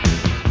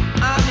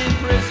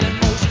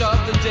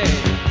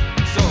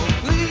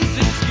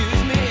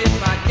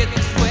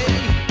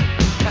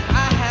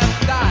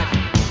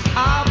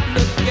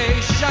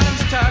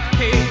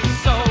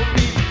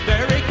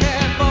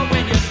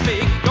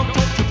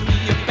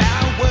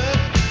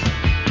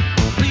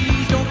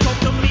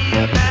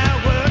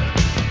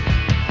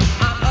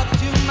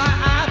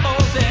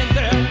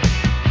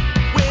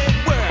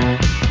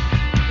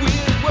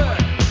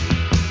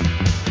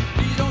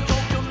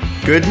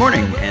Good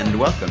morning and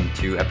welcome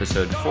to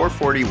episode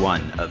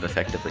 441 of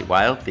Effectively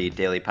Wild, the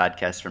daily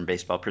podcast from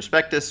Baseball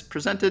Prospectus,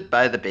 presented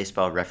by the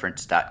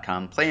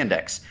BaseballReference.com Play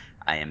Index.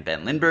 I am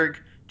Ben Lindbergh,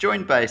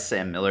 joined by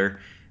Sam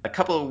Miller. A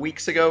couple of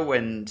weeks ago,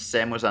 when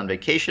Sam was on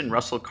vacation,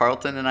 Russell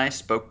Carlton and I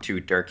spoke to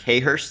Dirk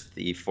Hayhurst,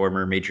 the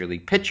former Major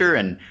League pitcher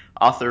and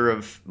author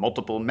of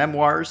multiple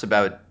memoirs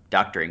about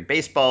doctoring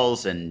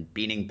baseballs and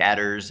beaning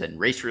batters and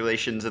race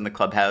relations in the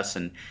clubhouse.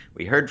 And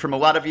we heard from a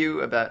lot of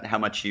you about how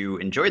much you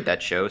enjoyed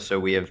that show, so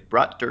we have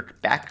brought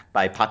Dirk back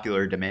by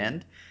popular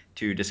demand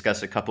to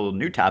discuss a couple of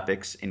new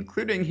topics,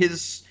 including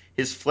his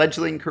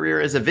fledgling career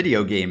as a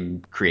video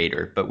game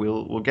creator. But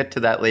we'll get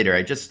to that later.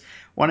 I just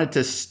wanted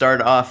to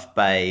start off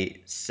by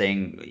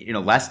saying,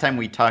 last time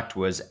we talked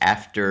was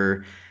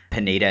after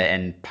Pineda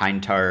and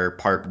Pine Tar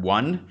Part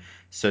 1.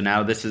 So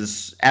now this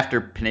is after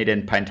Pineda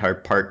and Pine Tar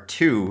Part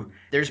 2.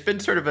 There's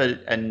been sort of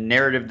a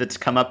narrative that's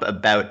come up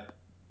about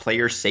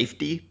player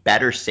safety,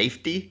 batter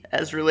safety,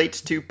 as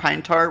relates to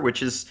Pine Tar,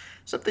 which is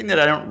something that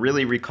I don't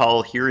really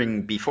recall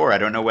hearing before. I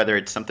don't know whether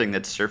it's something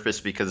that's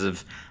surfaced because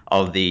of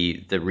all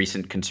the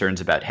recent concerns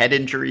about head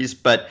injuries,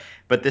 but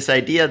this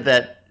idea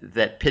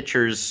that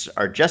pitchers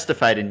are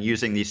justified in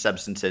using these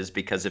substances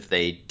because if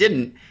they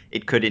didn't,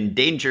 it could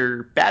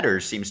endanger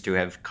batters seems to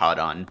have caught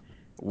on.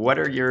 What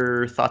are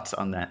your thoughts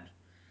on that?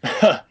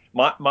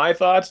 My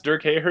thoughts,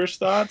 Dirk Hayhurst's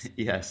thoughts.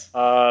 Yes.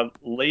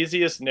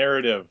 Laziest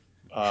narrative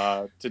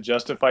to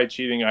justify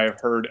cheating I have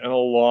heard in a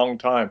long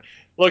time.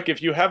 Look,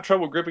 if you have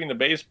trouble gripping the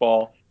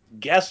baseball,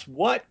 guess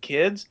what,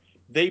 kids?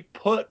 They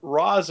put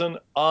rosin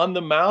on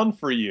the mound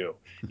for you.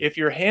 If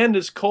your hand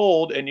is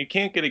cold and you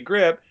can't get a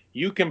grip,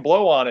 you can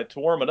blow on it to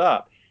warm it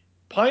up.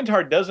 Pine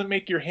tar doesn't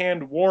make your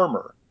hand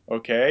warmer,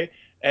 okay?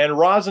 And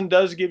rosin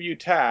does give you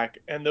tack,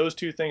 and those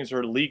two things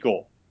are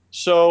legal.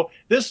 So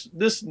this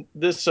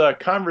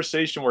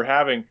conversation we're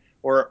having,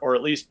 or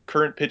at least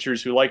current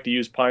pitchers who like to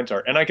use pine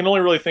tar, and I can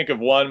only really think of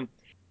one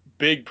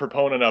big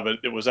proponent of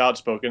it that was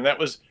outspoken. That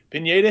was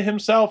Pineda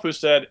himself, who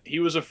said he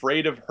was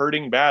afraid of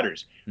hurting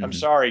batters. I'm Mm-hmm.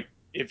 sorry,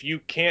 if you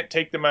can't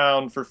take the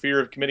mound for fear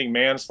of committing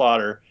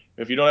manslaughter,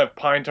 if you don't have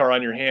pine tar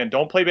on your hand,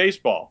 don't play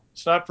baseball.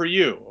 It's not for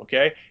you,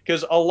 okay?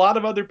 Because a lot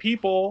of other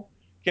people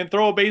can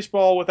throw a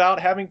baseball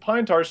without having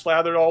pine tar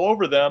slathered all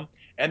over them,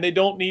 and they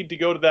don't need to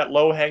go to that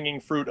low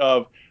hanging fruit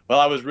of, well,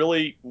 I was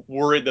really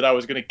worried that I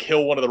was going to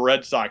kill one of the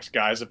Red Sox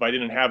guys if I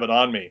didn't have it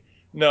on me.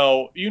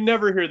 No, you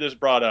never hear this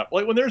brought up.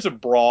 Like when there's a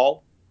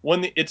brawl,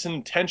 when it's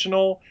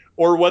intentional,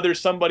 or whether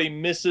somebody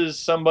misses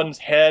someone's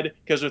head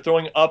because they're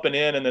throwing up and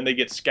in and then they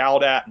get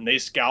scowled at and they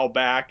scowl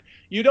back.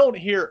 You don't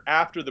hear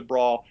after the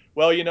brawl,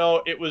 well,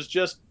 it was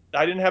just,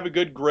 I didn't have a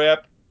good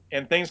grip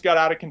and things got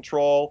out of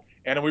control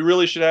and we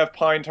really should have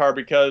pine tar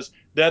because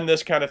then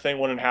this kind of thing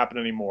wouldn't happen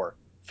anymore.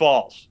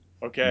 False.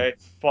 Okay.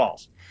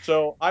 False.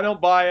 So I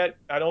don't buy it.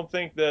 I don't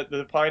think that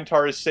the pine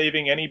tar is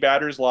saving any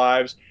batter's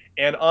lives.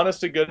 And honest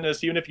to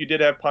goodness, even if you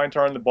did have pine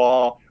tar in the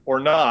ball or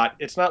not,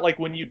 it's not like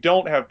when you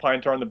don't have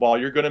pine tar in the ball,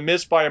 you're going to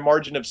miss by a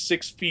margin of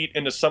 6 feet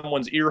into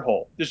someone's ear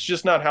hole. It's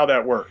just not how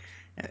that works.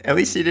 At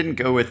least he didn't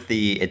go with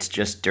the "it's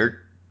just dirt"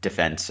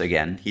 defense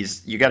again.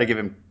 You got to give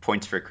him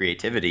points for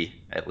creativity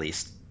at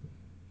least.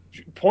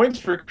 Points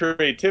for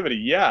creativity,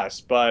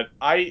 yes, but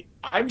I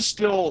just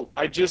don't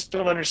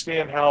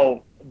understand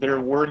how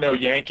there were no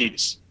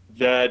Yankees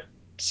that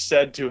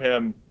said to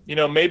him,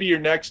 maybe your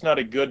neck's not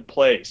a good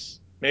place.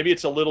 Maybe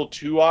it's a little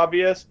too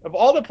obvious. Of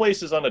all the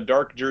places on a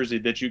dark jersey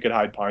that you could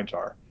hide pine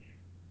tar,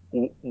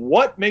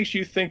 what makes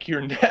you think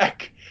your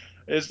neck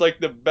is like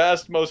the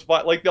best, most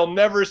like they'll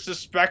never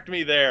suspect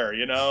me there?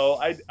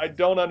 I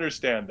don't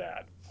understand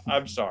that.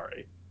 I'm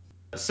sorry.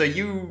 So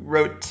you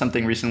wrote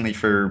something recently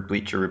for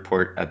Bleacher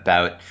Report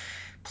about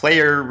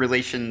player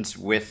relations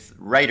with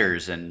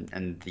writers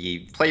and the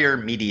player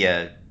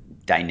media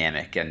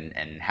dynamic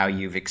and how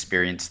you've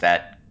experienced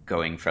that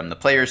going from the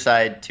player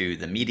side to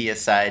the media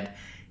side.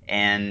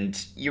 And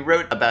you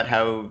wrote about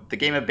how the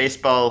game of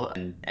baseball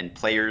and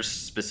players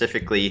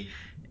specifically,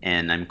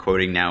 and I'm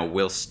quoting now,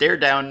 will stare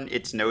down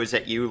its nose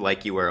at you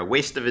like you are a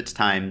waste of its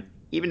time,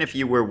 even if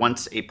you were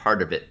once a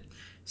part of it.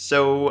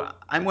 So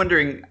I'm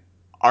wondering,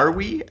 are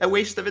we a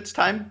waste of its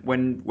time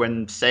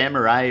when Sam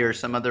or I or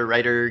some other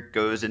writer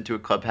goes into a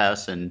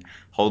clubhouse and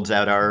holds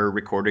out our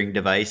recording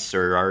device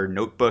or our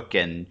notebook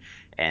and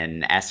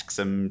asks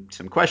some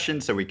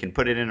questions so we can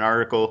put it in an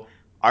article?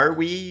 Are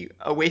we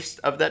a waste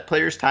of that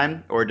player's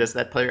time, or does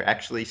that player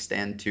actually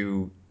stand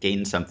to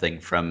gain something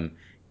from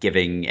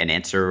giving an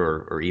answer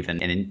or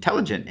even an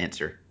intelligent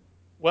answer?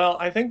 Well,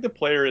 I think the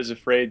player is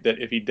afraid that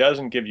if he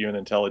doesn't give you an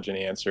intelligent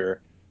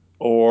answer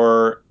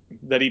or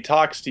that he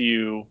talks to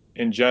you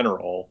in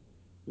general,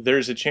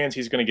 there's a chance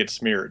he's going to get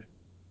smeared.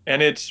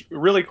 And it's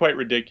really quite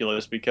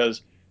ridiculous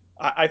because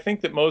I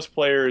think that most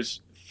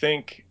players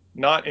think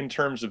not in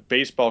terms of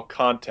baseball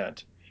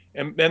content.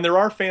 And there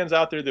are fans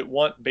out there that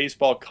want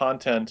baseball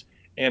content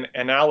and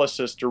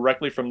analysis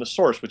directly from the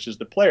source, which is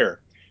the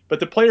player. But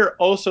the player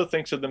also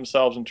thinks of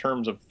themselves in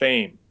terms of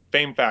fame,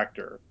 fame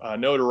factor,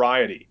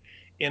 notoriety.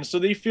 And so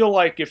they feel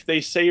like if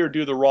they say or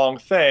do the wrong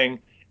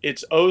thing,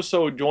 it's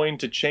also going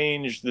to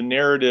change the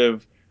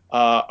narrative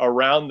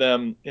around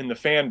them in the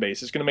fan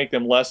base. It's going to make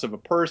them less of a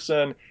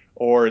person,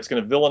 or it's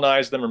going to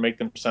villainize them or make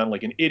them sound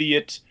like an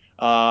idiot.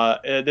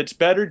 It's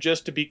better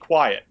just to be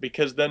quiet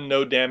because then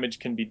no damage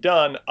can be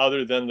done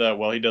other than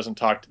well, he doesn't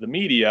talk to the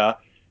media.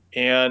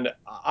 And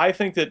I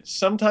think that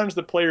sometimes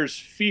the players'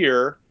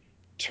 fear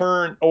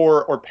turn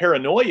or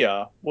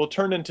paranoia will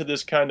turn into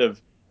this kind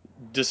of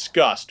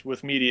disgust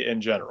with media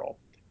in general.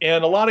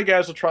 And a lot of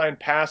guys will try and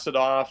pass it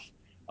off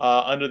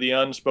under the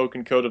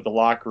unspoken code of the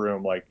locker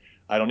room, like,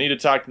 I don't need to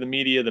talk to the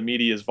media. The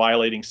media is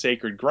violating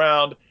sacred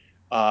ground.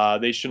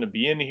 They shouldn't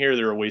be in here.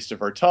 They're a waste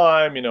of our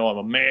time. I'm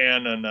a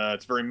man, and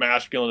it's very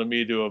masculine of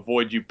me to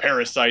avoid you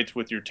parasites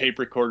with your tape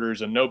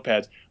recorders and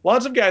notepads.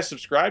 Lots of guys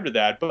subscribe to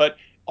that, but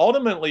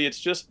ultimately, it's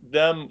just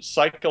them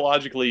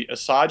psychologically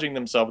assuaging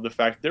themselves with the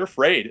fact that they're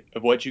afraid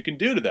of what you can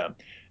do to them.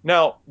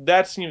 Now,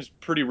 that seems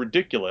pretty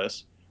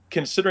ridiculous,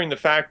 considering the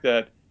fact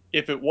that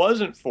if it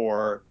wasn't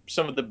for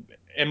some of the,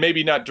 and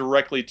maybe not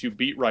directly to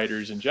beat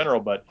writers in general,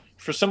 but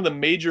for some of the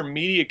major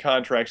media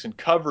contracts and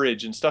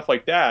coverage and stuff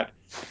like that,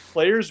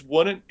 players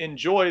wouldn't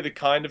enjoy the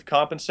kind of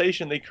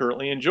compensation they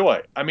currently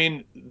enjoy. I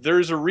mean,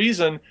 there's a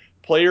reason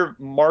player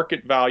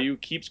market value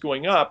keeps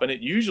going up, and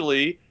it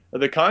usually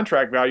the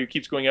contract value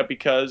keeps going up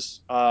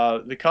because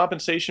the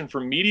compensation for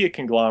media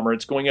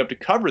conglomerates going up to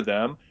cover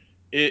them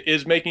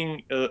is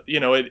making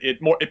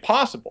it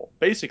possible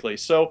basically.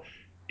 So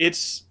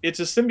it's a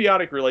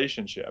symbiotic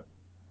relationship.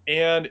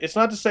 And it's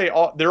not to say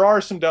there are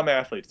some dumb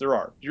athletes. There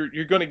are.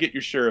 You're going to get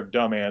your share of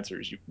dumb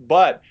answers.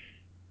 But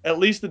at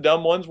least the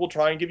dumb ones will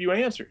try and give you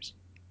answers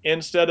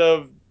instead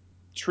of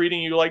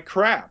treating you like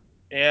crap.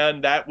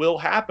 And that will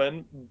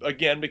happen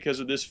again because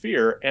of this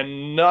fear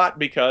and not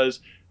because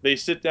they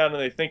sit down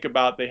and they think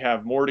about they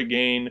have more to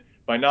gain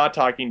by not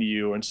talking to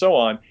you and so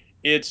on.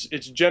 It's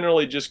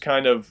generally just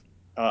kind of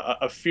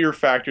a fear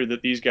factor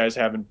that these guys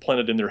have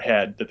implanted in their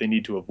head that they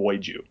need to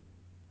avoid you.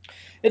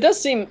 It does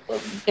seem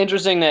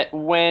interesting that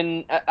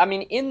I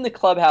mean, in the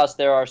clubhouse,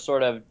 there are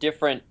sort of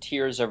different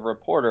tiers of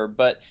reporter,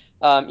 but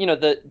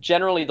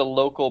generally the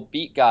local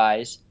beat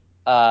guys,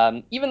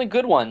 even the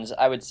good ones,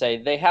 I would say,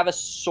 they have a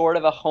sort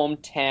of a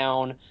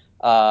hometown,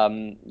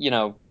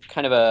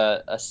 kind of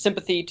a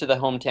sympathy to the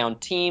hometown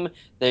team.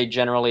 They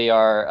generally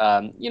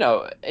are,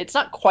 it's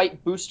not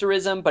quite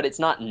boosterism, but it's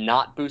not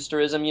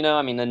boosterism.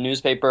 I mean, the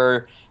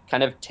newspaper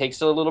kind of takes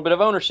a little bit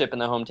of ownership in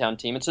the hometown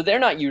team, and so they're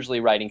not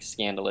usually writing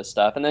scandalous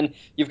stuff. And then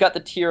you've got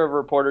the tier of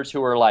reporters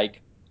who are like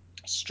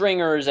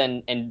stringers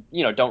and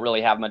don't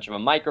really have much of a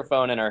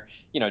microphone and are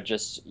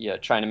just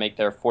trying to make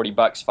their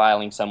 $40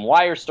 filing some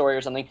wire story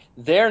or something.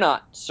 They're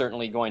not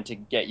certainly going to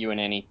get you in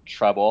any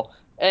trouble.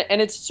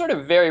 And it's sort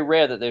of very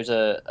rare that there's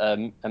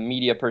a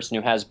media person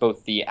who has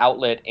both the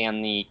outlet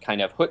and the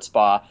kind of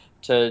chutzpah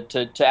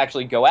to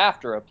actually go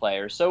after a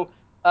player. So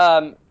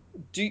um,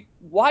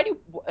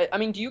 I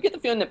mean, do you get the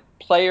feeling that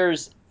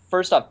players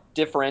first off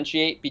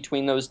differentiate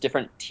between those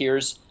different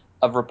tiers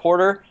of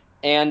reporter?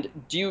 And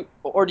do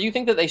you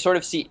think that they sort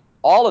of see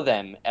all of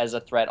them as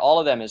a threat, all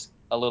of them as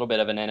a little bit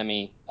of an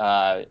enemy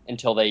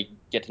until they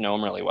get to know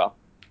them really well?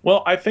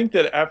 Well, I think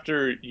that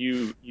after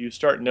you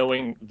start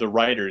knowing the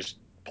writers,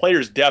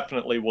 players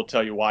definitely will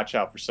tell you, watch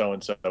out for so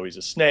and so. He's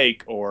a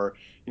snake, or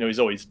he's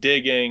always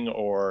digging,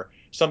 or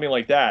something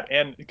like that.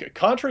 And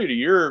contrary to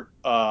your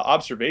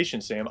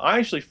observation, Sam, I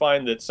actually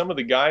find that some of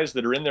the guys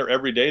that are in there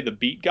every day, the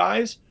beat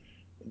guys,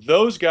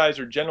 those guys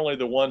are generally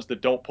the ones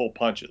that don't pull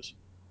punches.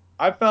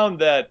 I found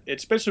that,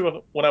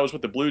 especially when I was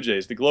with the Blue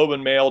Jays, the Globe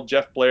and Mail,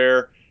 Jeff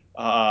Blair,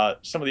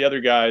 some of the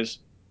other guys,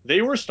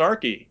 they were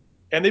snarky,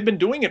 and they've been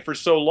doing it for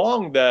so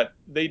long that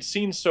they'd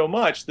seen so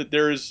much that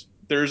there's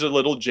a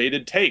little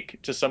jaded take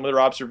to some of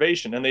their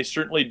observation, and they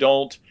certainly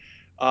don't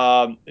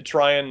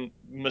try and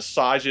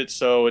massage it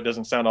so it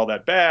doesn't sound all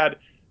that bad.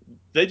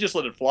 They just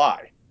let it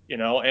fly.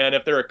 And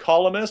if they're a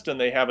columnist and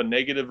they have a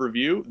negative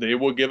review, they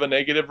will give a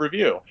negative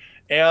review.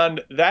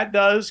 And that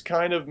does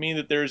kind of mean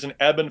that there's an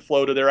ebb and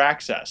flow to their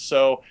access.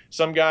 So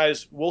some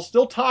guys will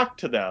still talk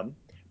to them,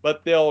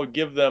 but they'll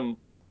give them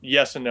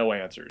yes and no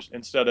answers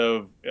instead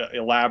of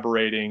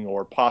elaborating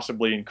or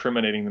possibly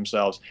incriminating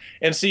themselves.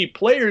 And see,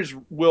 players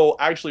will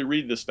actually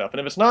read this stuff. And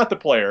if it's not the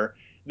player,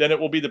 then it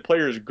will be the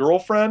player's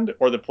girlfriend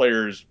or the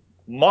player's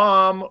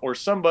mom or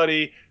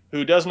somebody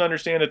who doesn't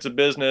understand it's a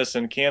business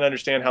and can't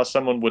understand how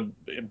someone would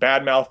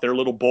badmouth their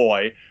little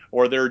boy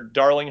or their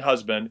darling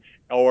husband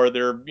or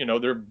their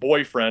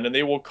boyfriend, and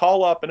they will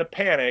call up in a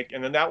panic,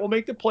 and then that will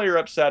make the player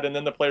upset, and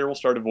then the player will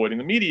start avoiding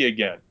the media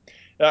again.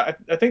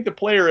 I think the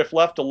player, if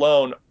left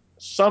alone,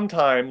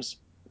 sometimes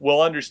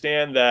will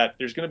understand that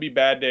there's going to be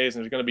bad days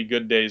and there's going to be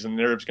good days, and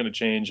the nerves going to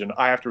change, and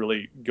I have to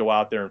really go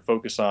out there and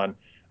focus on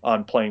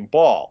playing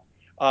ball.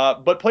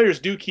 But players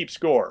do keep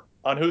score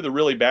on who the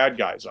really bad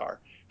guys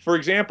are. For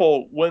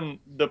example, when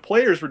the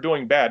players were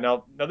doing bad,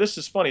 now this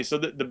is funny. So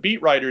the beat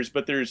writers,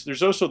 but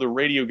there's also the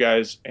radio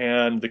guys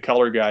and the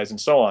color guys and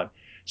so on.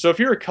 So if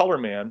you're a color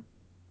man,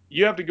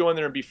 you have to go in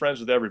there and be friends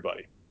with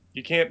everybody.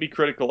 You can't be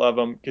critical of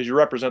them because you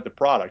represent the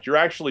product. You're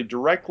actually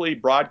directly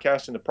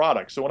broadcasting the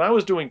product. So when I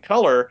was doing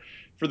color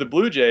for the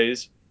Blue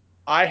Jays,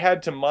 I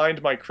had to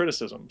mind my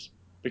criticisms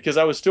because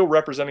I was still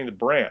representing the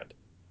brand.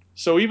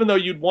 So even though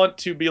you'd want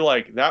to be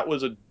like, that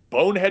was a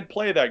bonehead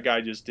play that guy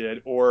just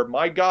did, or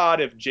my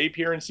God, if J.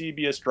 P.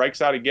 Arencibia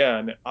strikes out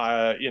again,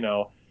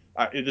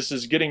 this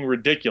is getting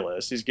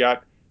ridiculous. He's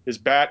got his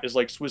bat is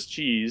like Swiss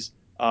cheese.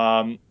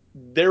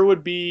 There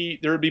would be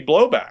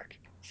blowback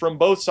from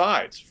both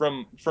sides,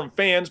 from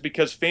fans,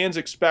 because fans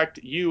expect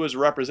you as a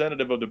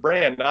representative of the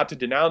brand not to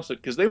denounce it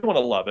because they want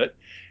to love it,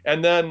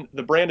 and then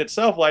the brand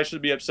itself will actually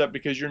be upset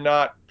because you're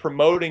not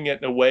promoting it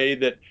in a way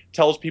that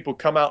tells people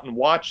come out and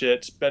watch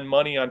it, spend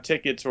money on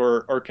tickets,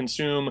 or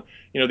consume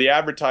the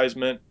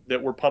advertisement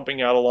that we're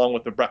pumping out along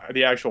with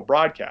the actual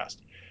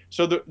broadcast.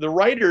 So the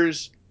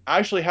writers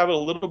actually have it a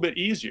little bit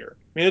easier.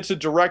 I mean, it's a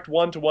direct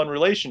one-to-one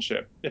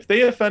relationship. If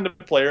they offend a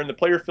player and the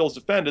player feels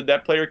offended,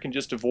 that player can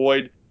just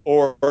avoid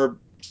or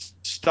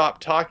stop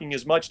talking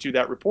as much to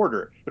that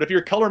reporter. But if you're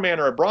a color man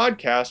or a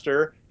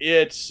broadcaster,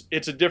 it's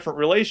a different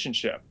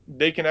relationship.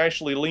 They can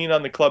actually lean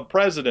on the club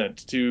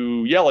president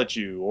to yell at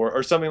you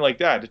or something like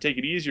that to take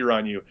it easier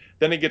on you.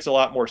 Then it gets a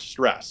lot more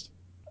stressed.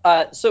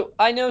 So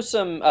I know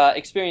some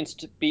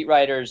experienced beat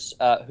writers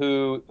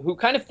who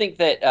kind of think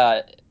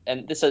that,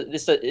 and this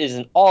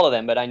isn't all of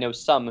them, but I know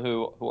some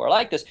who are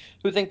like this,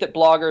 who think that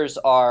bloggers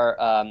are,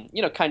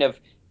 kind of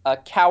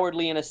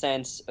cowardly in a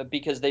sense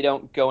because they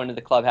don't go into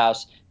the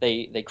clubhouse.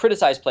 They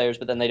criticize players,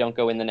 but then they don't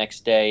go in the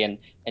next day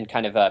and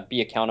kind of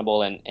be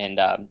accountable and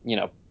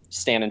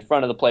stand in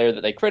front of the player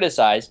that they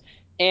criticize.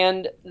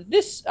 And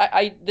this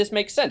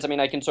makes sense. I mean,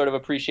 I can sort of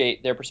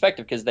appreciate their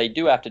perspective because they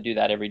do have to do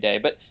that every day.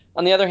 But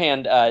on the other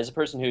hand, as a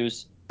person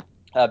who's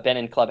been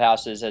in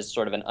clubhouses as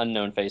sort of an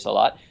unknown face a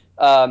lot,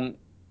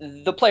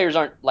 the players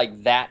aren't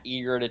like that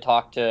eager to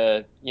talk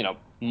to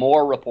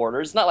more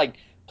reporters. It's not like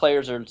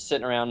players are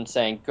sitting around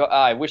saying,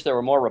 "I wish there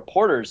were more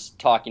reporters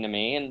talking to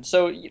me." And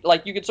so,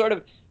 like, you could sort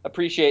of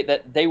appreciate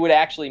that they would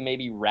actually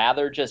maybe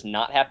rather just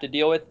not have to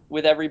deal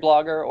with every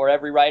blogger or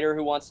every writer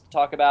who wants to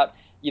talk about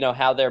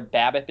how their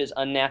BABIP is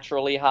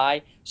unnaturally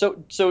high.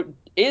 So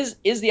is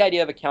the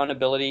idea of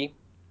accountability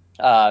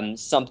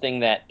something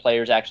that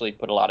players actually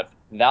put a lot of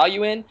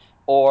value in,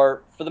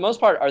 or for the most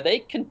part, are they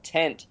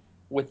content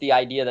with the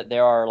idea that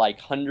there are like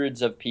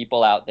hundreds of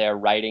people out there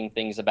writing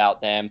things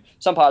about them,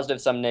 some positive,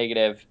 some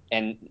negative,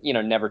 and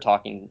never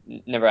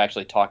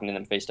actually talking to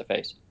them face to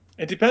face?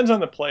 It depends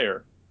on the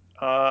player.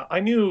 I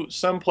knew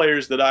some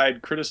players that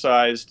I'd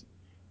criticized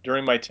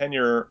during my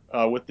tenure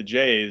with the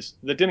Jays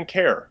that didn't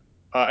care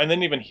and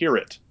didn't even hear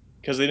it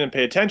because they didn't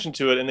pay attention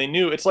to it, and they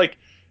knew it's like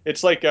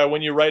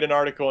when you write an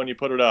article and you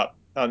put it up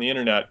on the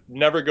internet.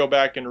 Never go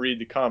back and read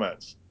the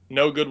comments.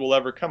 No good will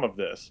ever come of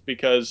this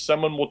because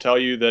someone will tell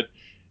you that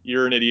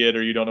you're an idiot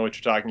or you don't know what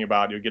you're talking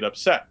about. You'll get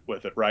upset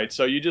with it, right?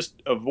 So you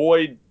just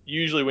avoid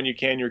usually when you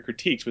can your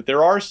critiques. But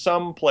there are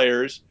some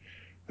players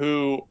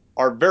who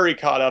are very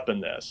caught up in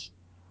this,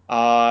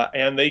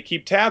 and they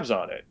keep tabs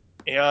on it.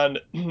 And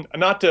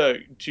not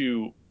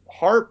to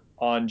harp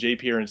on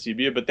JP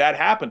Arencibia, but that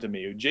happened to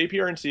me. JP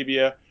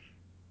Arencibia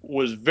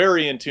was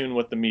very in tune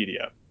with the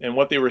media and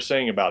what they were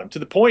saying about him, to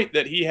the point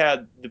that he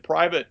had the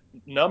private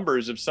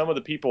numbers of some of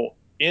the people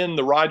in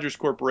the Rogers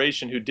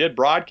Corporation who did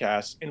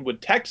broadcasts and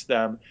would text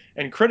them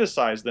and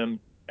criticize them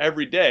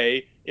every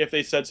day if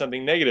they said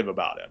something negative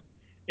about him.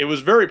 It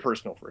was very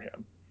personal for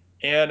him.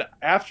 And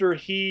after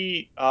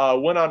he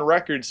went on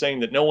record saying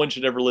that no one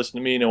should ever listen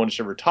to me, no one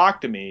should ever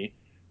talk to me,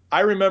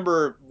 I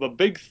remember the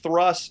big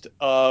thrust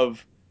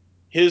of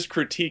his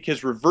critique,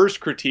 his reverse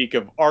critique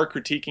of our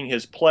critiquing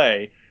his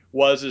play,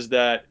 is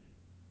that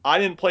I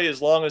didn't play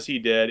as long as he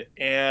did,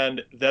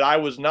 and that I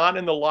was not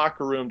in the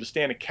locker room to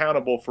stand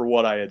accountable for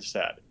what I had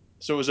said.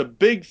 So it was a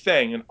big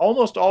thing, and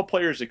almost all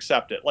players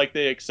accept it. Like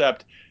they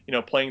accept,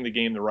 playing the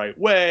game the right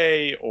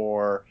way,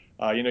 or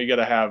you got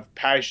to have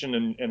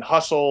passion and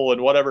hustle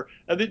and whatever.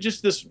 And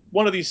just this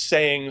one of these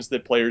sayings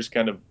that players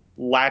kind of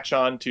latch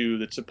onto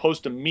that's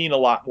supposed to mean a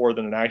lot more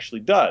than it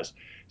actually does.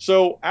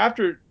 So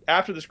after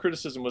this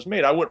criticism was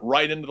made, I went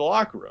right into the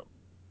locker room,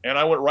 and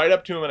I went right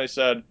up to him and I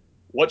said,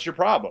 "What's your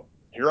problem?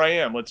 Here I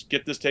am. Let's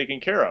get this taken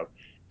care of."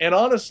 And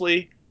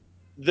honestly,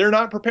 they're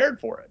not prepared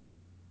for it.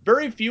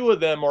 Very few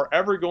of them are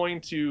ever going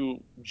to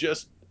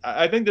just,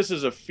 I think this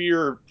is a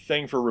fear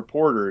thing for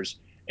reporters.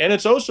 And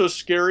it's also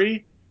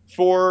scary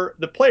for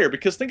the player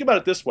because think about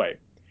it this way.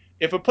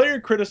 If a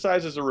player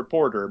criticizes a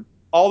reporter,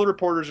 all the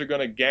reporters are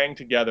going to gang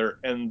together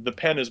and the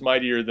pen is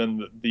mightier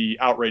than the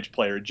outraged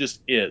player. It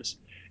just is.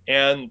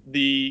 And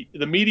the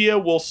media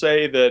will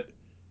say that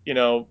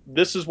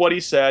this is what he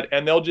said,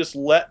 and they'll just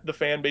let the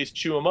fan base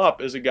chew him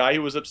up as a guy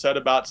who was upset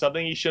about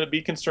something he shouldn't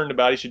be concerned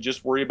about. He should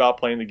just worry about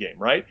playing the game,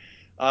 right?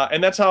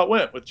 And that's how it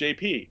went with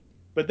JP.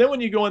 But then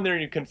when you go in there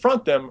and you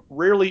confront them,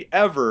 rarely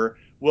ever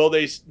will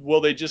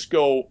they just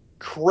go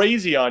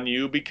crazy on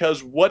you,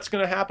 because what's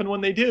going to happen when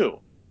they do?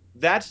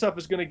 That stuff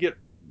is going to get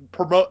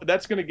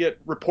that's going to get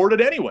reported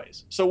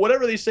anyways. So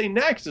whatever they say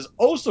next is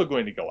also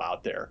going to go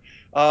out there.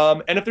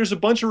 And if there's a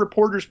bunch of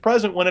reporters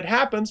present when it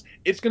happens,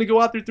 it's going to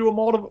go out there through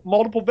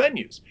multiple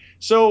venues.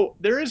 So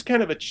there is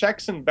kind of a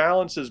checks and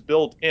balances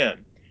built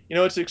in.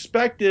 it's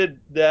expected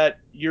that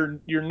you're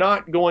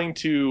not going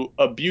to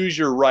abuse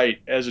your right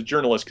as a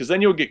journalist because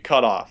then you'll get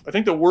cut off. I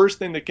think the worst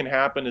thing that can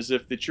happen is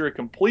if that you're a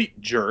complete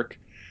jerk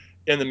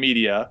in the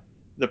media,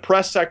 the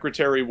press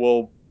secretary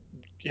will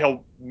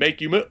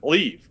make you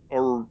leave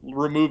or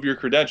remove your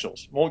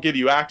credentials, won't give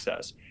you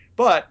access.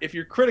 But if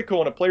you're critical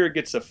and a player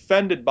gets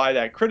offended by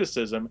that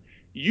criticism,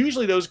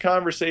 usually those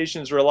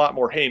conversations are a lot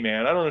more, hey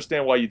man, I don't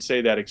understand why you'd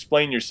say that,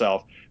 explain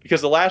yourself. Because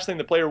the last thing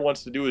the player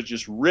wants to do is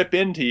just rip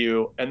into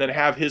you and then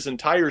have his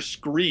entire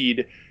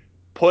screed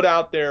put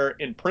out there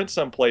in print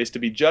someplace to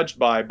be judged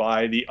by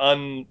the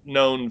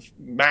unknown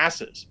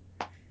masses.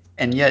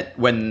 And yet,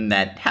 when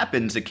that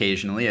happens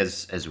occasionally,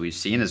 as we've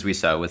seen, as we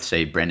saw with,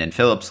 say, Brandon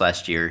Phillips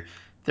last year,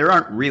 there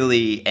aren't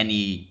really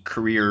any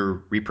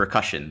career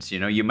repercussions.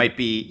 You might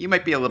be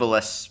a little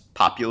less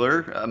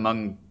popular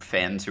among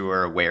fans who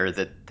are aware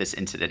that this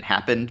incident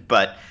happened,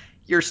 but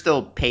you're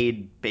still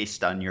paid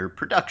based on your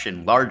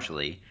production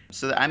largely.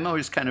 So I'm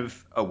always kind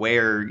of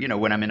aware,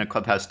 when I'm in a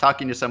clubhouse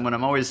talking to someone,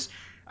 I'm always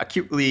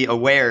acutely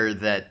aware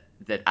that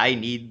I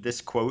need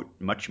this quote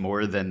much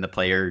more than the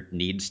player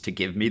needs to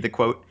give me the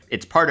quote.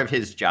 It's part of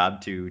his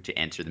job to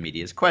answer the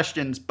media's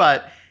questions,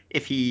 but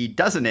if he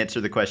doesn't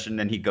answer the question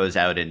and he goes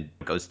out and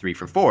goes 3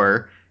 for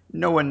 4,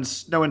 no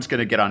one's going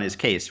to get on his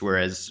case.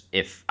 Whereas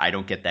if I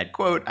don't get that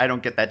quote, I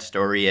don't get that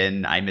story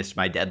in, I miss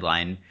my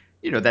deadline,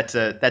 that's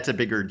a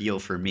bigger deal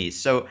for me.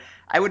 So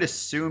I would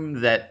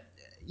assume that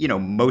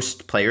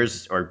most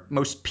players or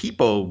most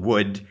people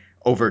would,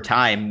 over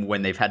time,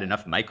 when they've had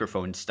enough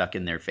microphones stuck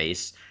in their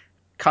face,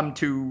 come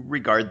to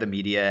regard the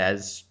media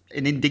as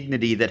an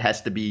indignity that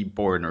has to be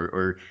borne,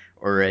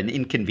 or an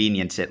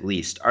inconvenience at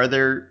least. Are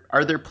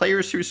there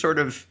players who sort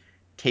of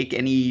take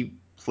any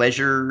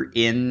pleasure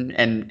in,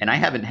 and I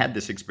haven't had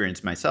this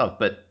experience myself,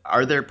 but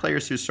are there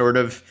players who sort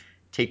of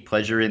take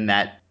pleasure in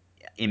that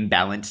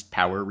imbalanced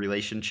power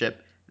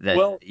relationship that,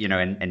 Well,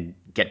 and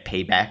get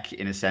payback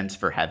in a sense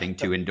for having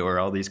to endure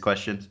all these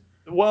questions?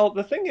 Well,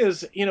 the thing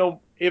is,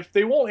 if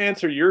they won't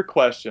answer your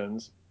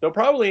questions, they'll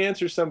probably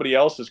answer somebody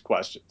else's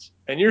questions.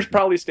 And you're Mhm.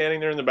 probably standing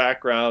there in the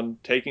background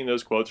taking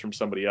those quotes from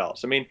somebody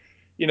else. I mean,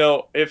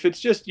 if it's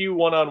just you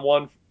one on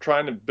one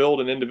trying to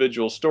build an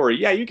individual story,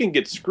 yeah, you can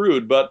get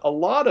screwed, but a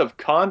lot of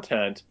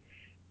content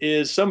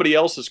is somebody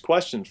else's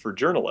questions for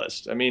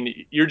journalists. I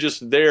mean, you're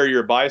just there,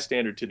 you're a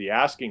bystander to the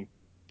asking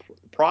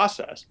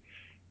process.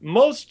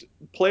 Most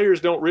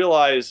players don't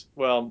realize,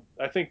 well,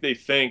 I think they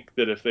think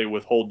that if they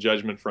withhold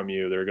judgment from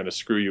you, they're going to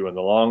screw you in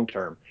the long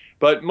term.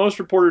 But most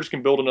reporters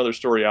can build another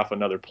story off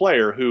another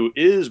player who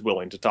is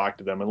willing to talk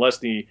to them, unless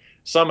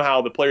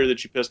somehow the player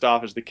that you pissed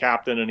off is the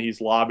captain and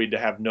he's lobbied to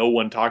have no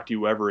one talk to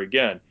you ever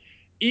again.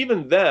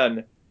 Even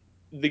then,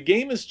 the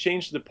game has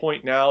changed to the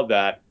point now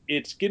that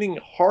it's getting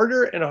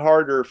harder and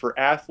harder for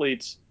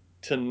athletes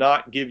to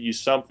not give you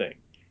something,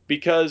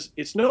 because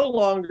it's no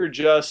longer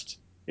just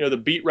the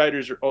beat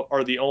writers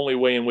are the only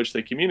way in which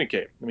they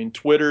communicate. I mean,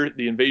 Twitter,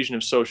 the invasion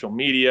of social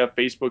media,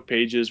 Facebook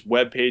pages,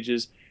 web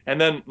pages,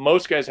 and then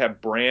most guys have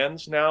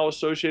brands now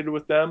associated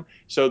with them,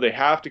 so they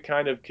have to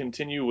kind of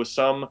continue with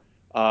some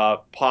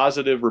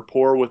positive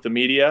rapport with the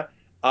media,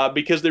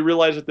 because they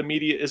realize that the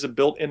media is a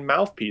built-in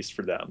mouthpiece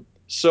for them.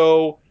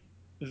 So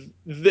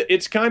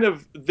it's kind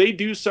of, they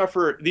do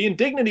suffer. The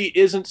indignity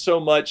isn't so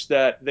much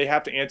that they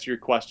have to answer your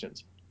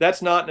questions.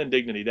 That's not an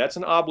indignity. That's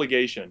an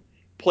obligation.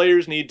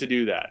 Players need to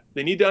do that.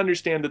 They need to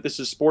understand that this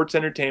is sports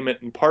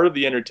entertainment, and part of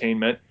the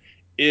entertainment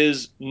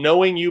is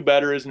knowing you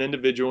better as an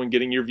individual and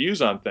getting your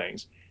views on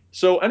things.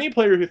 So any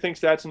player who thinks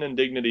that's an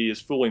indignity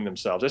is fooling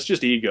themselves. That's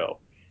just ego.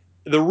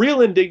 The real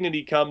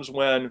indignity comes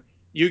when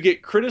you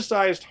get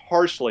criticized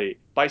harshly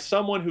by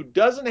someone who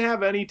doesn't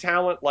have any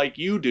talent like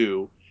you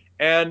do,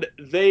 and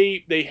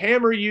they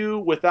hammer you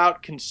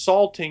without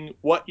consulting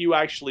what you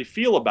actually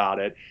feel about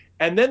it,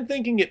 and then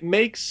thinking it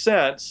makes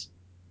sense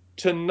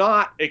to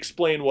not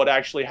explain what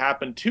actually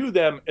happened to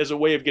them as a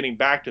way of getting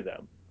back to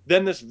them.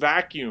 Then this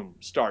vacuum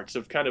starts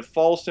of kind of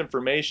false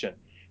information.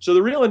 So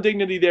the real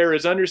indignity there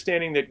is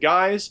understanding that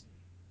guys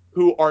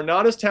who are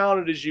not as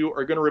talented as you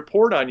are going to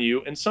report on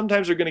you, and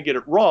sometimes they're going to get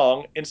it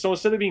wrong. And so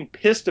instead of being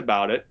pissed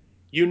about it,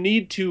 you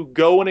need to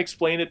go and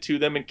explain it to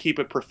them and keep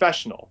it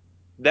professional.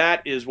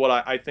 That is what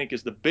I think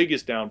is the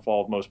biggest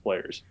downfall of most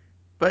players.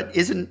 But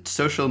isn't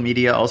social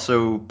media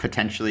also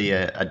potentially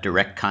a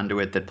direct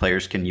conduit that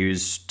players can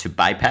use to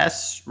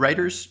bypass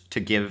writers, to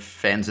give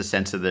fans a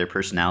sense of their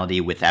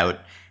personality without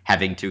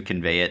having to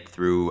convey it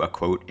through a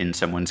quote in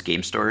someone's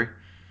game story?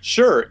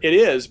 Sure, it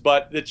is,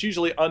 but it's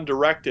usually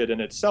undirected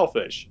and it's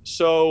selfish.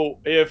 So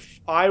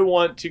if I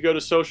want to go to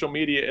social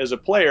media as a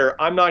player,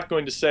 I'm not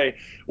going to say,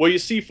 well, you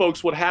see,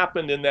 folks, what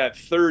happened in that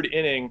third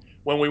inning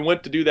when we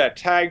went to do that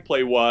tag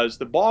play was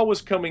the ball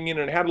was coming in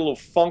and it had a little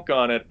funk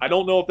on it. I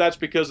don't know if that's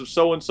because of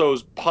so and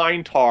so's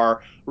pine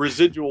tar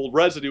residual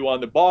residue on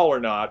the ball or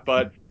not,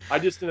 but I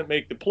just didn't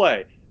make the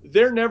play.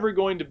 They're never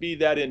going to be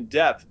that in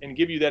depth and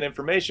give you that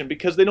information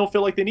because they don't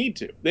feel like they need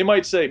to. They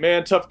might say,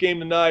 man, tough game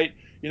tonight,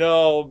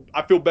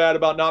 I feel bad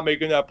about not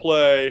making that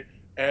play.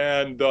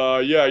 And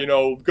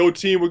yeah, go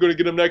team. We're going to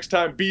get them next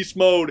time. Beast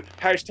mode.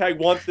 Hashtag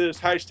want this.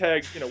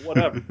 Hashtag,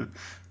 whatever.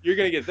 You're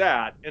going to get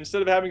that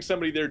instead of having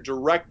somebody there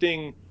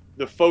directing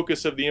the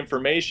focus of the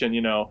information,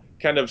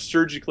 kind of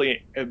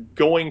surgically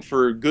going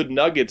for good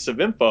nuggets of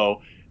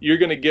info. You're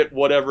going to get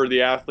whatever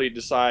the athlete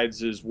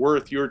decides is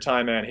worth your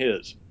time and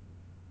his.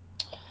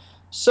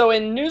 So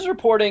in news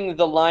reporting,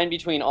 the line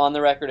between on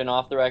the record and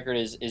off the record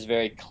is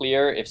very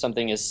clear. If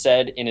something is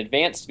said in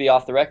advance to be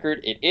off the record,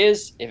 it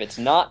is. If it's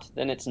not,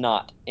 then it's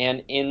not.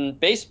 And in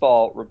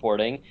baseball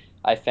reporting,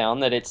 I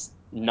found that it's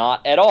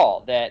not at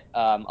all. That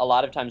a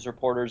lot of times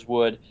reporters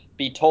would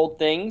be told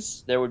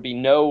things. There would be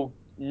no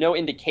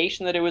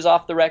indication that it was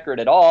off the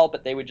record at all,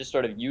 but they would just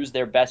sort of use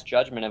their best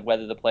judgment of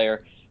whether the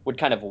player would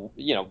kind of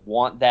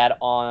want that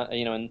on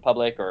in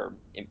public or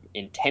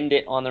intend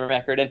it on the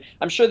record. And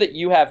I'm sure that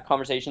you have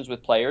conversations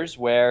with players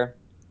where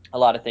a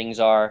lot of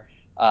things are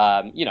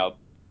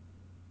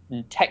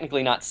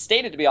technically not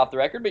stated to be off the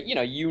record, but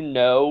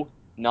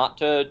not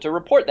to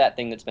report that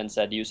thing that's been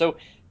said to you. So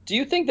do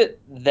you think that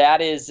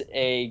that is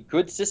a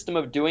good system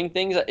of doing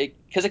things?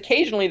 Because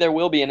occasionally there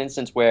will be an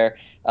instance where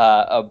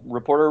a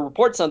reporter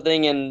reports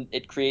something and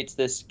it creates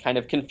this kind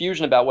of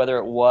confusion about whether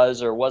it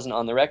was or wasn't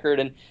on the record.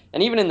 And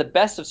even in the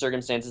best of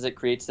circumstances, it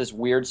creates this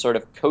weird sort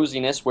of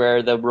coziness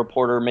where the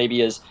reporter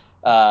maybe is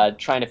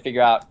trying to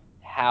figure out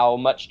how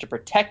much to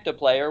protect a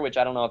player, which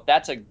I don't know if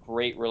that's a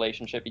great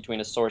relationship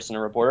between a source and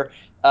a reporter.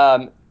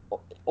 Um,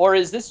 or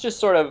is this just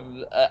sort of,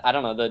 I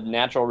don't know, the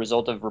natural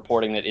result of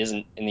reporting that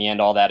isn't in the end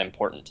all that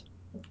important?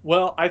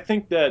 Well, I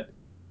think that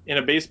in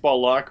a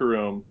baseball locker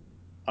room,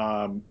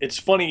 it's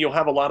funny, you'll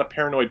have a lot of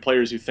paranoid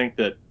players who think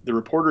that the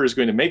reporter is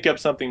going to make up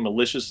something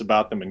malicious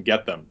about them and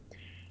get them.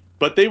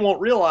 But they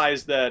won't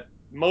realize that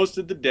most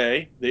of the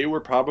day they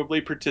were probably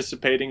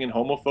participating in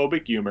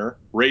homophobic humor,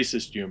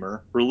 racist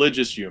humor,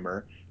 religious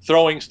humor,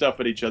 throwing stuff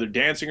at each other,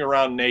 dancing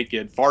around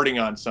naked,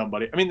 farting on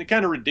somebody. I mean, the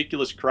kind of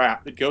ridiculous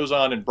crap that goes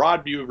on in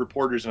broad view of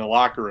reporters in a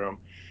locker room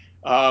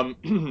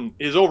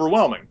is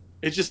overwhelming.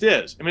 It just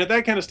is. I mean, if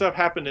that kind of stuff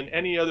happened in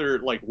any other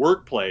like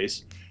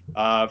workplace,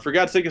 for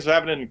God's sake, if it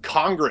happened in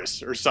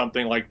Congress or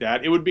something like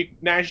that, it would be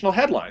national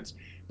headlines.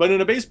 But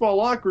in a baseball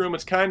locker room,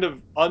 it's kind of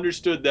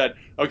understood that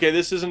okay,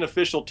 this isn't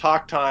official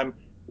talk time.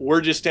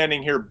 We're just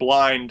standing here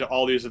blind to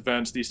all these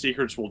events. These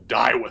secrets will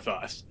die with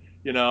us,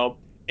 you know.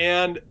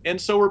 And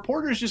so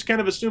reporters just kind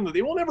of assume that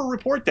they will never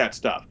report that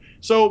stuff.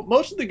 So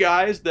most of the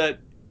guys that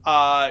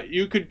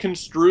you could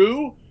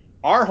construe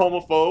are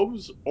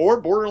homophobes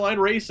or borderline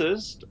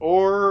racist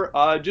or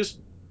just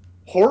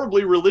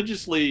horribly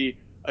religiously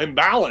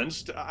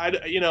imbalanced,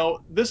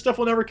 this stuff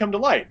will never come to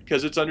light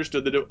because it's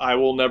understood that I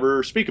will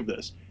never speak of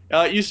this.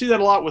 You see that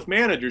a lot with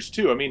managers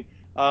too. I mean,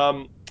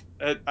 um,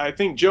 I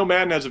think Joe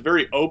Madden has a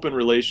very open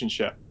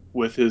relationship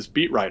with his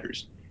beat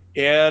writers,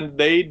 and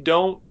they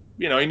don't.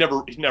 He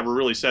never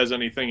really says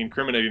anything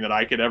incriminating that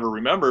I could ever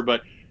remember,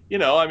 but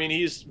I mean,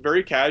 he's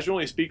very casual.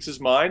 He speaks his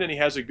mind, and he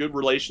has a good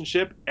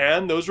relationship.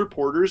 And those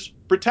reporters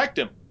protect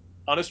him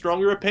on his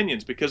stronger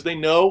opinions because they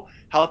know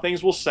how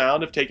things will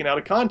sound if taken out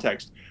of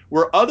context.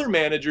 Where other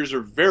managers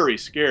are very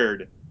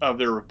scared of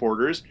their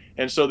reporters,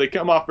 and so they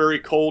come off very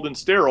cold and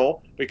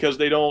sterile because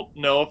they don't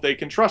know if they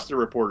can trust their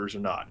reporters or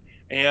not.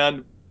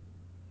 And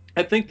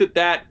I think that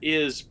that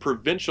is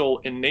provincial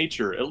in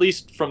nature, at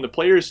least from the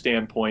player's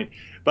standpoint.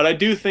 But I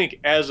do think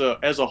as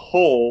a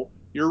whole,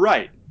 you're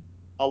right.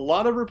 A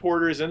lot of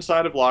reporters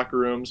inside of locker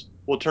rooms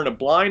will turn a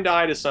blind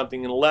eye to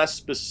something unless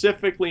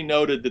specifically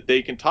noted that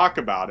they can talk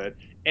about it,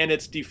 and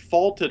it's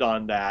defaulted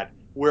on that.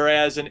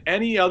 Whereas in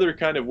any other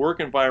kind of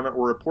work environment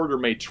where a reporter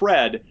may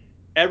tread,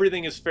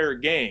 everything is fair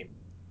game,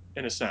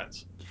 in a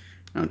sense.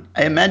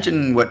 I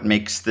imagine what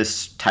makes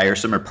this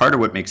tiresome, or part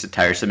of what makes it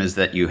tiresome, is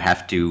that you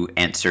have to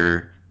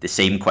answer the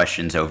same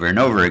questions over and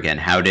over again.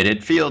 How did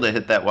it feel to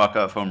hit that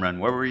walk-off home run?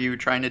 What were you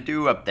trying to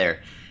do up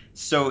there?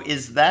 So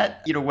is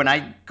that, when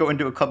I go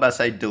into a clubhouse,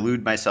 I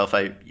delude myself.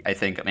 I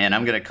think, man,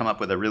 I'm going to come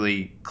up with a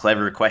really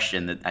clever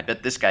question that I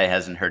bet this guy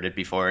hasn't heard it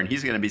before, and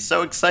he's going to be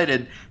so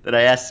excited that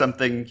I asked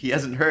something he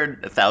hasn't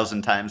heard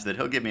 1,000 times that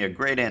he'll give me a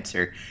great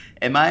answer.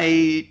 Am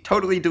I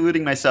totally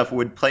deluding myself?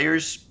 Would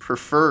players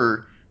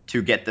prefer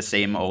to get the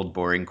same old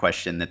boring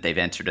question that they've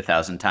answered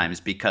 1,000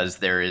 times because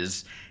there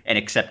is an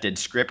accepted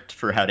script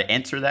for how to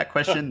answer that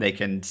question? They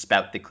can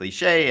spout the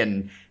cliche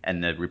and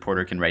the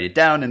reporter can write it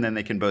down and then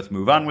they can both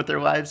move on with their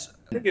lives.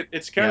 I think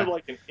it's kind of Yeah.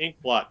 like an ink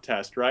blot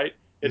test, right?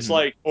 It's Hmm.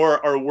 like,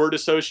 or word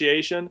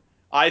association.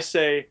 I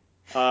say,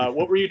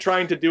 what were you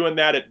trying to do in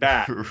that at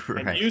bat?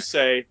 And Right. you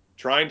say,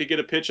 trying to get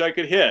a pitch I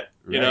could hit,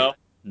 Right.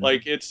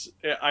 Like Hmm.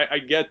 I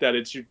get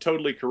that. You're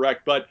totally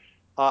correct. But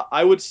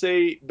I would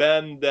say,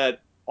 Ben,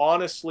 that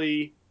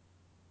honestly,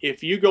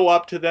 if you go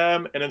up to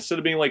them and instead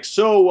of being like,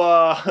 so,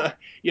 I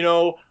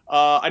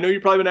know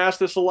you've probably been asked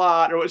this a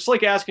lot, or it's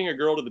like asking a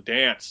girl to the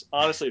dance.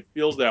 Honestly, it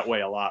feels that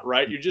way a lot,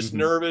 right? You're just Hmm.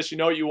 nervous. You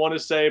know what you want to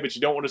say, but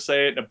you don't want to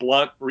say it in a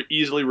blunt,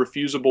 easily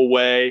refusable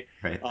way.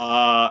 Right.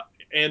 Uh,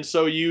 and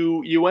so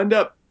you end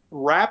up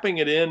wrapping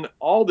it in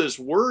all this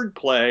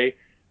wordplay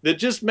that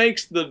just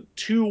makes the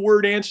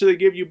 2-word answer they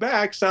give you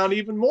back sound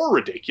even more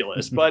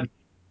ridiculous. But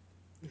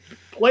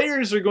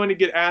players are going to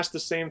get asked the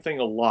same thing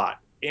a lot.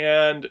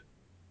 And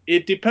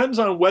it depends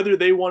on whether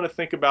they want to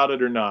think about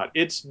it or not.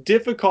 It's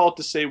difficult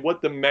to say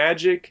what the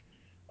magic,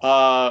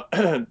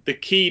 the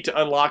key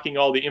to unlocking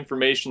all the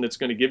information that's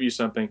going to give you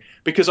something.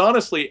 Because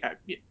honestly,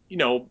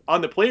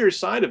 on the player's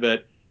side of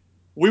it,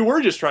 we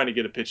were just trying to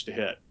get a pitch to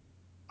hit.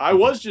 I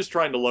was just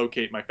trying to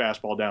locate my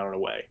fastball down and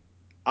away.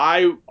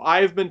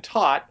 I've been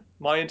taught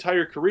my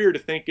entire career to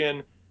think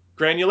in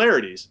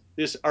granularities.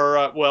 This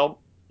are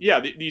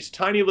these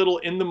tiny little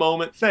in the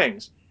moment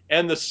things.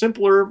 And the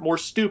simpler, more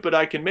stupid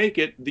I can make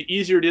it, the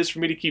easier it is for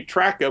me to keep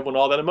track of when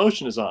all that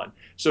emotion is on.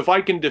 So if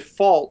I can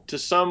default to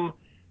some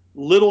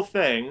little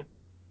thing,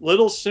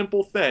 little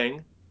simple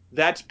thing,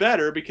 that's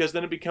better because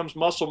then it becomes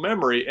muscle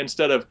memory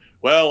instead of,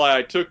 well,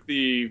 I took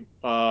the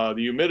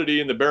humidity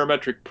and the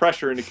barometric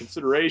pressure into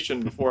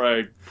consideration before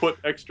I put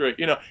extra.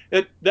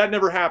 That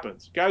never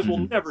happens. Guys will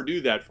never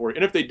do that for you,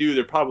 and if they do,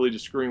 they're probably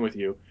just screwing with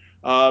you.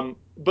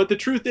 But the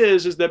truth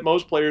is that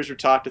most players are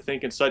taught to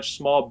think in such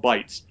small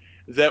bites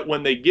that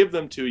when they give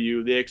them to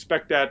you, they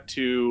expect that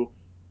to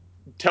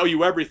tell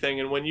you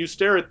everything, and when you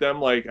stare at them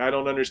like I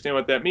don't understand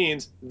what that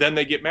means, then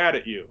they get mad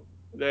at you.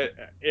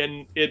 That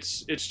and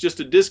it's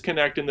just a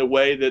disconnect in the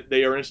way that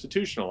they are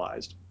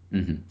institutionalized.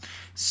 Hmm.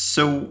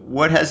 So,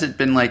 what has it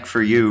been like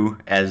for you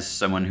as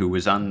someone who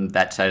was on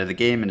that side of the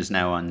game and is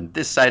now on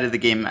this side of the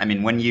game? I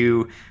mean, when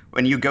you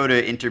go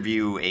to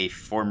interview a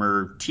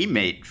former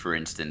teammate, for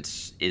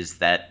instance, is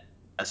that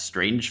a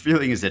strange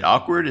feeling? Is it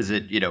awkward? Is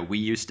it, we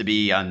used to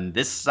be on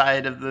this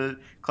side of the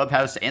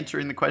clubhouse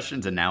answering the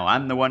questions, and now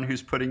I'm the one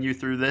who's putting you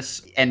through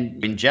this?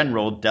 And in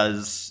general,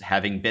 does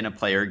having been a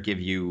player give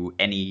you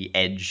any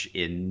edge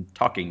in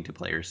talking to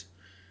players?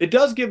 It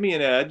does give me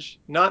an edge,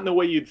 not in the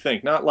way you'd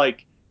think. Not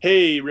like,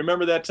 hey,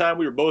 remember that time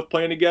we were both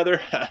playing together?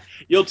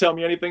 You'll tell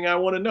me anything I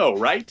want to know,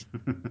 right?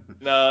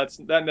 No,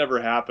 that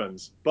never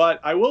happens.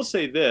 But I will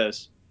say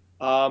this.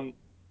 Um,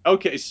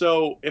 okay,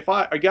 so if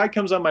a guy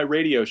comes on my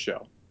radio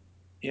show,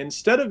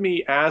 instead of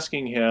me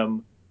asking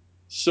him,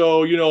 so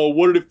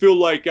what did it feel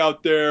like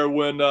out there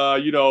when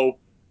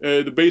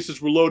the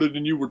bases were loaded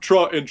and you were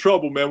in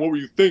trouble, man? What were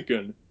you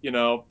thinking?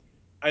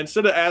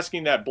 Instead of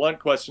asking that blunt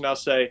question, I'll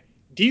say,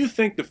 do you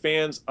think the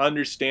fans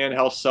understand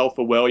how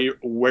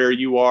self-aware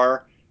you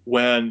are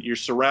when you're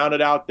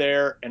surrounded out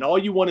there and all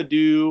you want to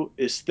do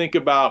is think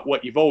about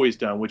what you've always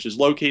done, which is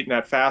locating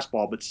that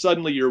fastball, but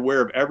suddenly you're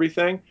aware of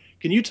everything?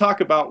 Can you talk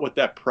about what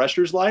that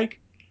pressure's like?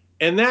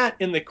 And that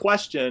in the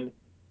question,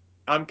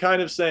 I'm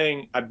kind of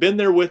saying, I've been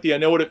there with you. I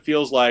know what it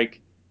feels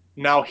like.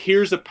 Now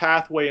here's a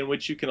pathway in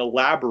which you can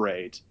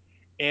elaborate.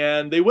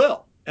 And they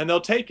will, and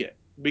they'll take it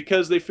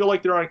because they feel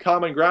like they're on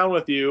common ground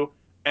with you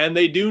and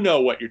they do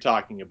know what you're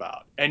talking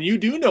about. And you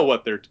do know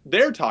what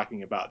they're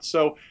talking about.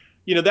 So,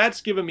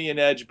 that's given me an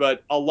edge.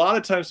 But a lot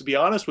of times, to be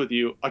honest with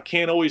you, I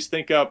can't always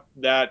think up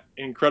that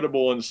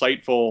incredible,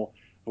 insightful,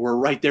 we're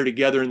right there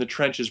together in the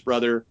trenches,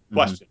 brother Hmm.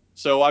 question.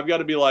 So I've got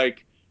to be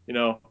like,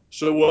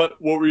 so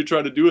what were you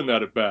trying to do in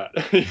that at bat?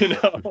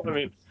 I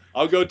mean,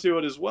 I'll go to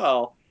it as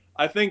well.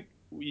 I think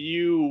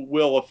you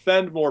will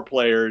offend more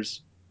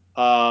players,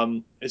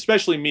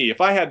 especially me.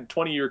 If I had a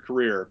 20-year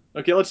career,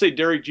 okay, let's say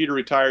Derek Jeter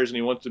retires and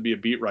he wants to be a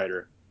beat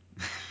writer.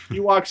 He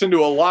walks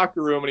into a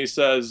locker room and he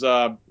says,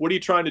 "What are you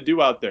trying to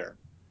do out there?"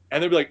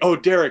 And they'll be like, "Oh,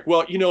 Derek,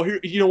 well,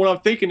 here, what I'm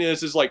thinking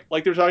is like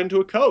they're talking to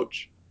a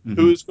coach Hmm.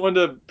 who's going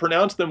to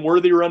pronounce them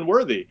worthy or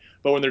unworthy.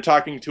 But when they're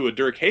talking to a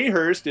Dirk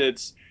Hayhurst,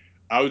 it's,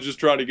 I was just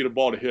trying to get a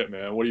ball to hit,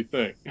 man. What do you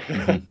think?"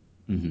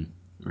 Hmm. Hmm.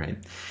 Right.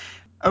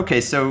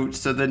 Okay, so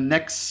the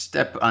next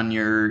step on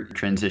your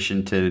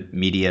transition to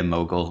media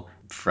mogul,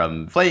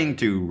 from playing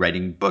to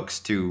writing books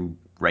to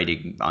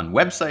writing on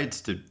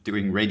websites to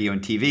doing radio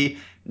and TV,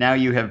 now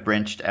you have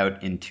branched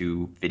out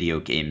into video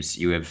games.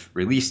 You have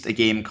released a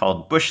game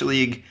called Bush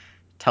League.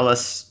 Tell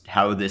us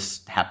how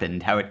this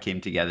happened, how it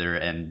came together,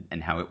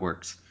 and how it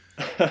works.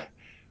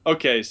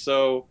 Okay,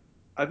 so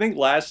I think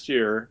last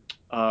year,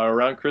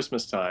 around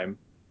Christmas time,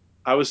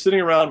 I was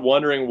sitting around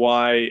wondering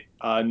why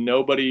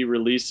nobody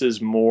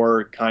releases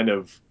more kind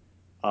of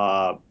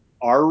uh,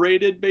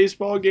 R-rated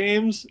baseball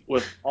games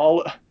with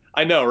all.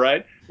 I know,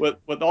 right?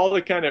 With all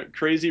the kind of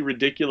crazy,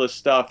 ridiculous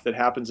stuff that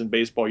happens in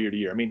baseball year to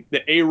year. I mean,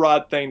 the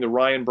A-Rod thing, the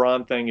Ryan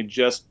Braun thing, had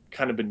just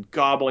kind of been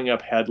gobbling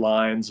up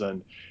headlines,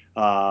 and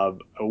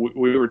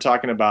we were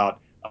talking about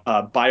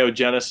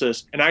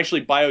biogenesis, and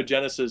actually,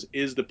 biogenesis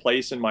is the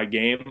place in my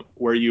game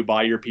where you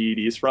buy your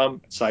PEDs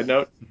from. Side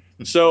note.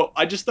 So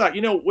I just thought,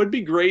 it would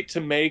be great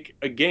to make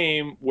a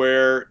game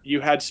where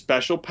you had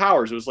special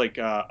powers. It was like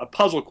a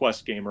puzzle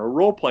quest game or a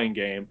role playing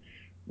game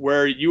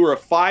where you were a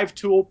 5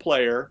 tool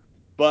player,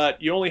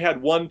 but you only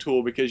had one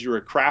tool because you were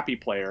a crappy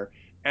player.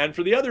 And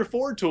for the other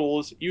 4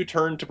 tools, you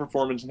turned to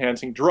performance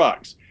enhancing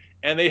drugs.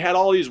 And they had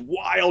all these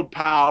wild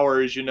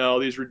powers,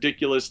 these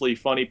ridiculously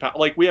funny powers.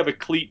 Like we have a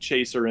cleat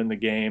chaser in the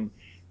game,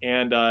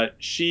 and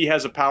she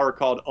has a power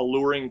called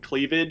alluring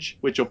cleavage,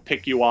 which will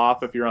pick you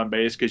off if you're on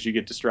base because you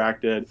get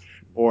distracted.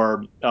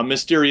 or a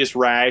mysterious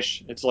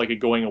rash. It's like a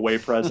going away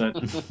present.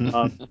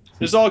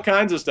 There's all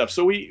kinds of stuff.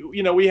 So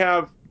we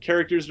have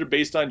characters that are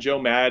based on Joe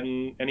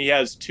Madden, and he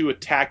has two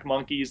attack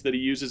monkeys that he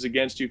uses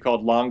against you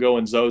called Longo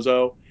and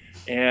Zozo.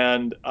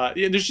 And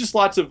there's just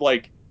lots of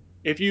like,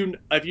 if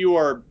you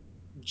are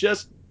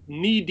just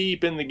knee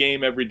deep in the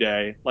game every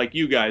day, like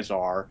you guys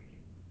are,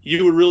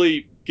 you would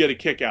really get a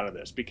kick out of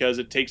this because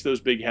it takes those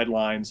big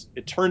headlines,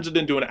 it turns it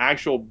into an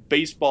actual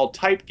baseball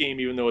type game,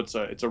 even though it's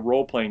a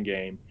role playing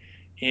game,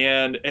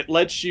 and it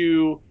lets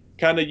you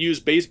kind of use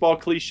baseball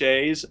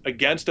cliches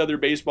against other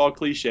baseball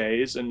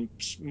cliches and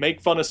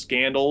make fun of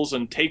scandals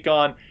and take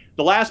on.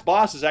 The last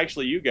boss is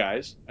actually you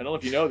guys. I don't know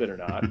if you know that or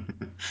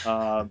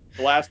not.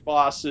 The last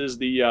boss is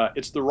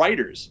it's the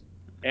writers,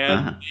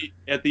 and Ah.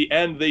 at the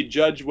end they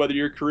judge whether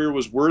your career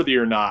was worthy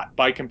or not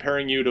by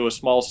comparing you to a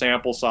small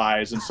sample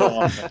size and so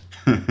on.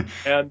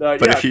 And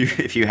But yeah,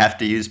 if you have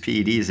to use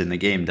PEDs in the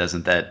game,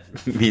 doesn't that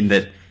mean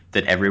that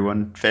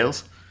everyone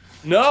fails?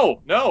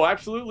 no, no,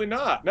 absolutely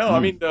not. No, I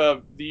Hmm. mean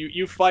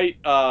you fight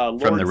From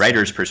the Lord.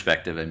 writer's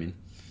perspective, I mean.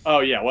 Oh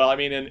yeah, well, I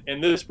mean,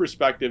 in this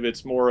perspective,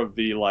 it's more of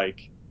the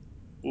like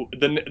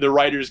the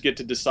writers get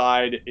to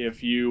decide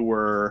if you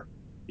were,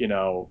 you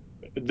know,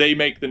 they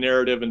make the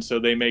narrative, and so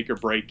they make or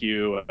break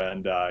you,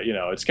 and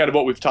it's kind of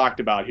what we've talked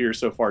about here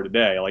so far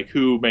today, like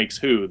who makes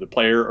who, the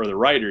player or the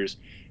writers.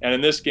 And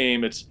in this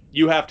game, it's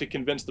you have to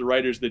convince the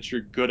writers that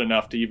you're good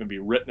enough to even be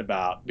written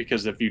about,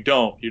 because if you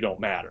don't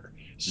matter.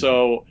 Mhm.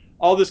 So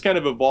all this kind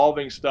of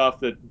evolving stuff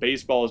that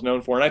baseball is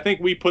known for, and I think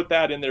we put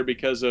that in there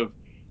because of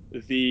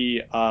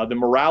the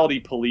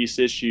morality police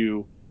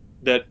issue,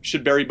 that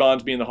should Barry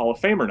Bonds be in the Hall of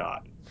Fame or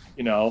not?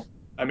 You know,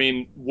 I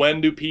mean,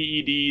 when do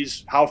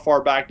PEDs? How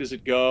far back does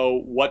it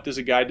go? What does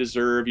a guy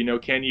deserve?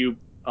 Can you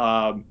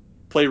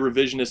play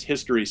revisionist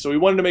history? So we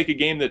wanted to make a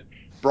game that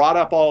brought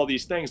up all of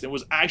these things and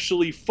was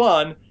actually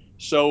fun.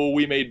 So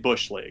we made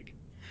Bush League.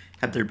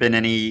 Have there been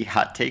any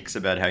hot takes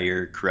about how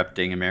you're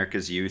corrupting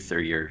America's youth, or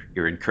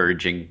you're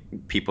encouraging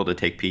people to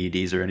take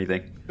PEDs or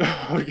anything?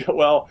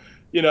 Well,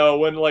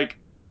 when like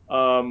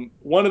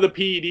one of the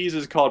PEDs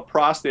is called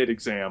prostate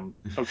exam.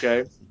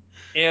 Okay.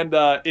 And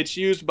it's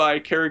used by a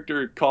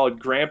character called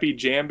Grampy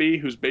Jamby,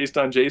 who's based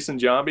on Jason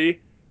Jambi.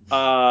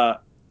 Uh,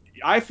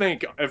 I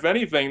think, if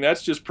anything,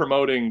 that's just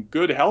promoting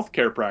good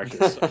healthcare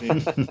practice. I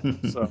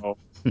mean, so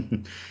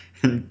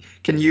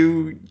Can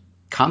you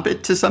comp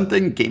it to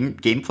something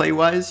gameplay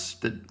wise,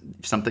 that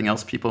something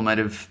else people might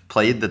have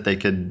played that they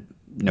could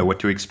know what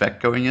to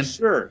expect going in?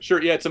 sure,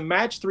 sure. Yeah, it's a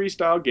match three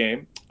style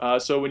game.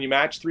 So when you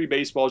match three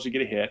baseballs, you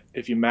get a hit.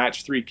 If you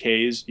match three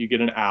Ks, you get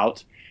an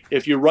out.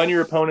 If you run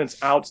your opponent's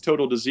outs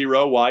total to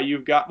zero, while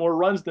you've got more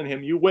runs than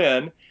him, you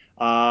win.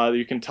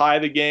 You can tie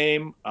the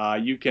game.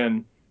 You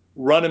can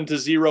run him to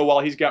zero while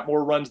he's got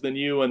more runs than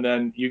you, and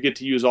then you get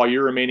to use all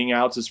your remaining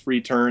outs as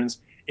free turns.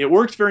 It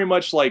works very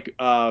much like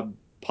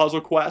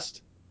Puzzle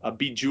Quest,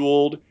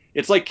 Bejeweled.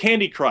 It's like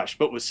Candy Crush,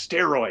 but with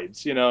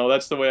steroids.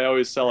 That's the way I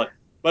always sell it,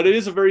 but it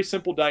is a very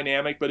simple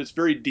dynamic, but it's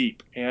very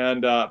deep.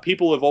 And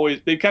people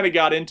they've kind of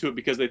got into it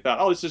because they thought,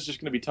 oh, this is just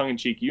going to be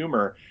tongue-in-cheek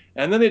humor.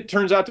 And then it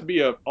turns out to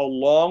be a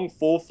long,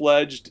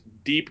 full-fledged,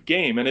 deep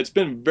game. And it's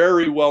been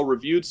very well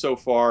reviewed so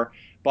far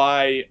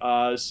by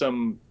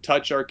some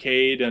Touch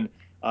Arcade and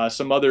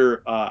some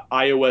other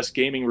iOS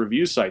gaming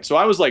review sites. So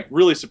I was like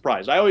really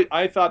surprised.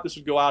 I thought this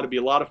would go out to be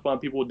a lot of fun.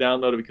 People would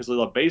download it because they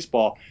love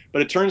baseball.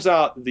 But it turns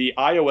out the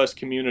iOS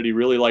community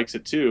really likes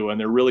it too, and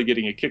they're really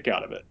getting a kick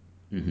out of it.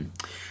 Hmm.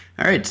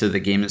 All right, so the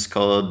game is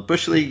called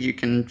Bush League. You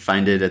can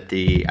find it at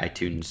the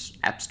iTunes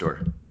App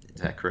Store.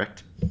 Is that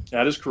correct?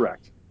 That is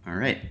correct. All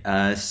right.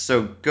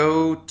 So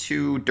go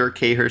to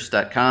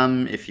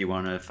dirkhayhurst.com if you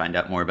want to find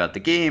out more about the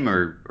game,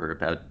 or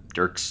about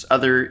Dirk's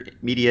other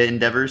media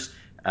endeavors.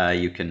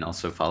 You can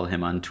also follow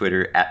him on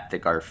Twitter at the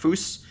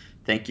Garfoose.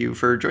 Thank you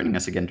for joining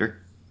us again, Dirk.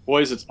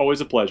 Boys, it's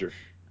always a pleasure.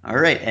 All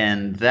right,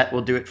 and that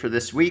will do it for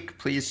this week.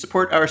 Please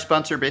support our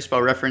sponsor,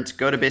 Baseball Reference.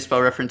 Go to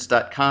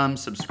baseballreference.com,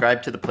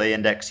 subscribe to the Play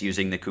Index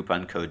using the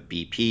coupon code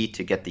BP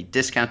to get the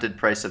discounted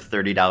price of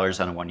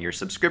 $30 on a one-year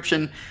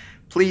subscription.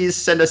 Please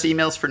send us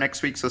emails for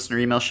next week's listener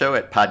email show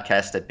at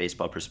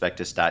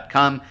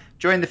podcast@baseballprospectus.com.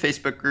 Join the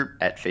Facebook group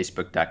at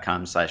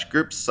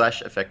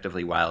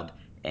facebook.com/groups/effectivelywild,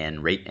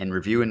 and rate and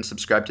review and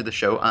subscribe to the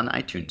show on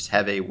iTunes.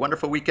 Have a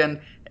wonderful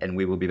weekend, and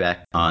we will be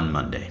back on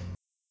Monday.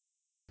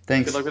 Good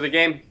Thanks. luck with the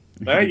game.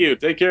 Thank you.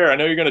 Take care. I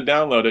know you're going to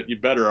download it. You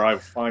better, or I will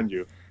find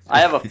you. I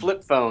have a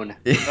flip phone.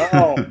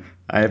 Oh,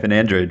 I have an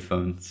Android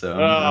phone, so I'm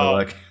out of oh. luck.